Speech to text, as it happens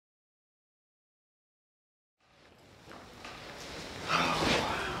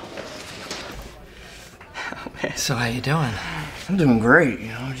So how you doing? I'm doing great, you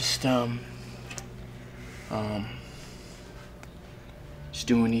know, just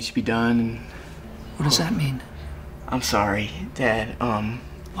doing what needs to be done. And what does that mean? I'm sorry, Dad. Why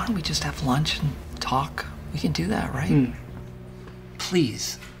don't we just have lunch and talk? We can do that, right?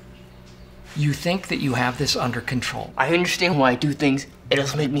 Please. You think that you have this under control. I understand why I do things. It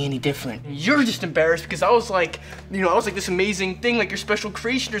doesn't make me any different. You're just embarrassed because I was like, you know, I was like this amazing thing, like your special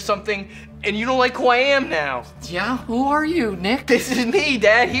creation or something, and you don't like who I am now. Yeah? Who are you, Nick? This is me,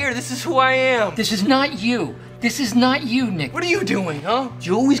 Dad. Here, this is who I am. This is not you. This is not you, Nick. What are you doing, huh?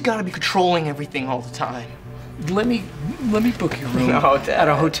 You always gotta be controlling everything all the time. Let me book your room No, Dad. at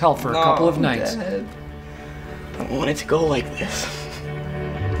a hotel for a couple of nights. Dad. I don't want it to go like this.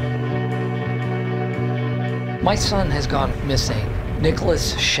 My son has gone missing.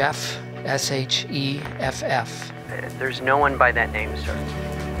 Nicholas Sheff, S-H-E-F-F. There's no one by that name, sir.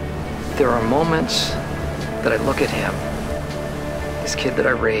 There are moments that I look at him, this kid that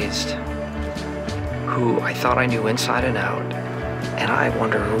I raised, who I thought I knew inside and out, and I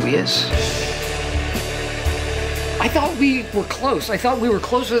wonder who he is. I thought we were close. I thought we were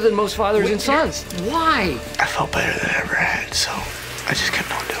closer than most fathers and sons. Why? I felt better than I ever had, so I just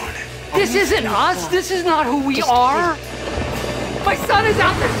kept on doing it. This isn't us. This is not who we are. My son is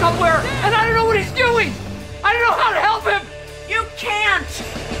out there somewhere, and I don't know what he's doing. I don't know how to help him. You can't.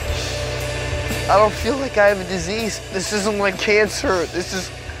 I don't feel like I have a disease. This isn't like cancer. This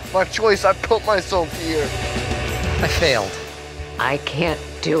is my choice. I put myself here. I failed. I can't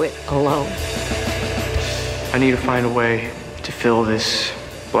do it alone. I need to find a way to fill this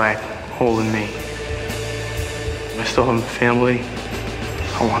black hole in me. I still have a family.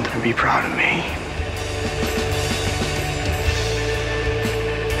 I want them to be proud of me.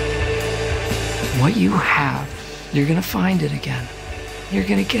 What you have, you're gonna find it again. You're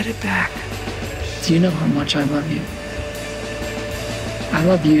gonna get it back. Do you know how much I love you? I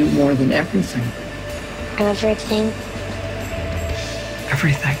love you more than everything. Everything.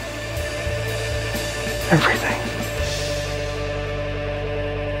 Everything. Everything.